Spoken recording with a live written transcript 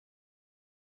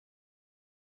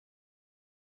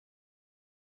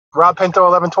Rob Pinto,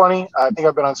 1120. I think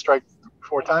I've been on strike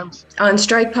 4 times. On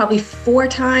strike probably 4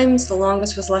 times. The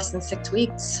longest was less than 6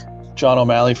 weeks. John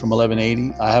O'Malley from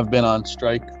 1180. I have been on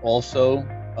strike also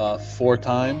 4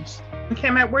 times.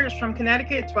 Kim Edwards from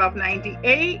Connecticut,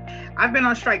 1298. I've been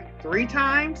on strike 3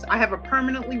 times. I have a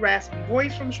permanently raspy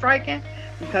voice from striking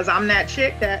because I'm that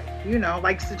chick that,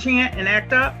 likes to chant and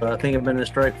act up. I think I've been on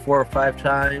strike 4 or 5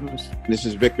 times. This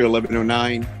is Victor,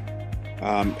 1109.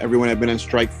 Everyone had been on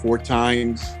strike 4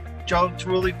 times. Joe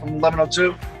Trulli from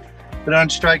 1102. Been on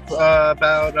strike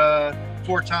about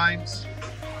 4 times.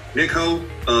 Nick Ho,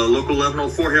 local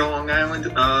 1104 here, Long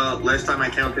Island. Last time I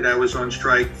counted, I was on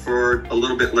strike for a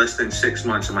little bit less than 6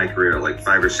 months in my career, like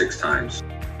 5 or 6 times.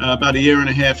 About 1.5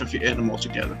 years if you add them all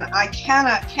together. I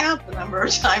cannot count the number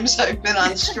of times I've been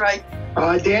on strike.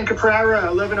 Dan Caprara,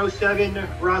 1107,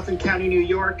 Rockland County, New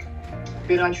York.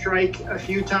 Been on strike a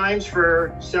few times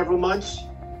for several months.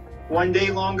 1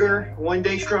 day longer, 1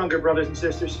 day stronger, brothers and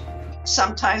sisters.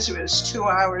 Sometimes it was 2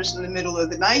 hours in the middle of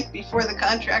the night before the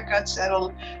contract got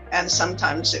settled, and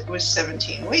sometimes it was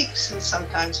 17 weeks, and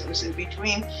sometimes it was in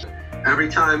between. Every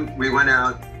time we went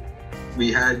out,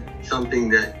 we had something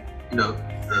that,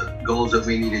 the goals that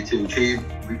we needed to achieve.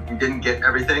 We didn't get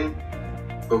everything,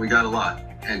 but we got a lot,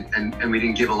 and we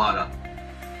didn't give a lot up.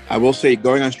 I will say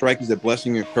going on strike is a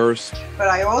blessing and a curse. But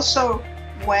I also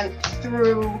went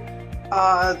through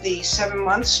the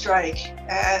 7-month strike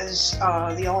as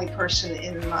the only person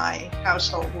in my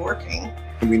household working.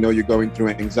 And we know you're going through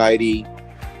anxiety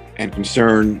and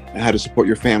concern, how to support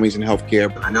your families and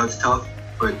healthcare. I know it's tough,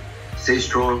 but stay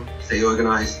strong, stay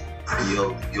organized, and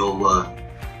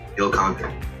you'll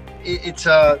conquer. It's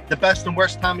the best and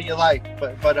worst time of your life,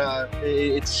 but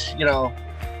it's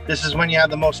this is when you have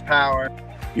the most power.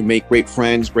 You make great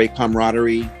friends, great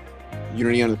camaraderie,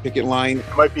 unity on the picket line.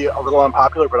 It might be a little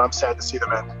unpopular, but I'm sad to see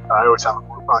them end. I always have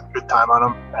a good time on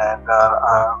them, and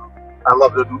I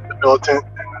love the militant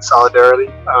and the solidarity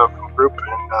from the group,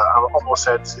 and I'm almost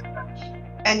sad to see them end.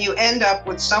 And you end up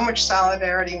with so much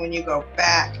solidarity when you go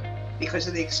back because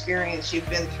of the experience you've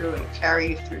been through and carry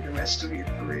you through the rest of your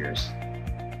careers.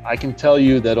 I can tell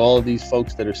you that all of these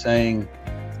folks that are saying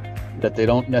that they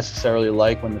don't necessarily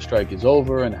like when the strike is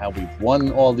over and how we've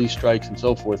won all these strikes and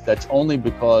so forth, that's only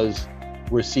because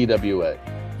we're CWA.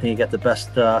 I think you got the best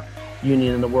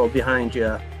union in the world behind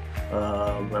you.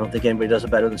 I don't think anybody does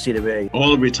it better than CWA.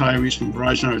 All the retirees from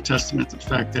Verizon are a testament to the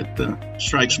fact that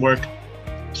strikes work,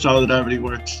 solidarity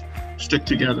works, stick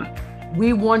together.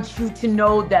 We want you to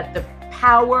know that the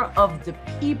power of the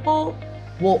people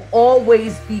will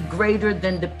always be greater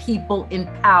than the people in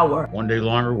power. 1 day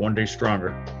longer, 1 day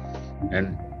stronger.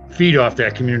 And feed off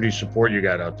that community support you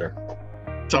got out there.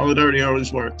 Solidarity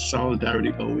always works.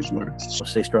 Solidarity always works. So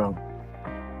stay strong.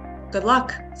 Good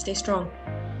luck. Stay strong.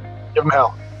 Give them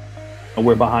hell.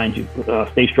 We're behind you.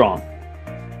 Stay strong.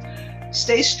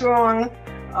 Stay strong.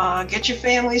 Get your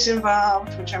families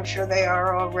involved, which I'm sure they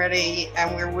are already,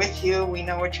 and we're with you. We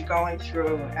know what you're going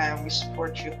through, and we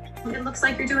support you. It looks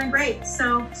like you're doing great,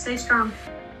 so stay strong.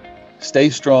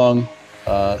 Stay strong.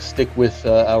 Stick with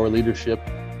our leadership,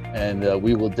 and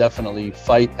we will definitely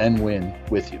fight and win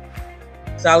with you.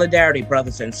 Solidarity,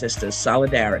 brothers and sisters,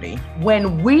 solidarity.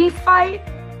 When we fight,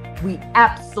 we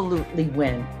absolutely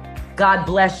win. God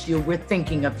bless you. We're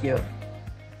thinking of you.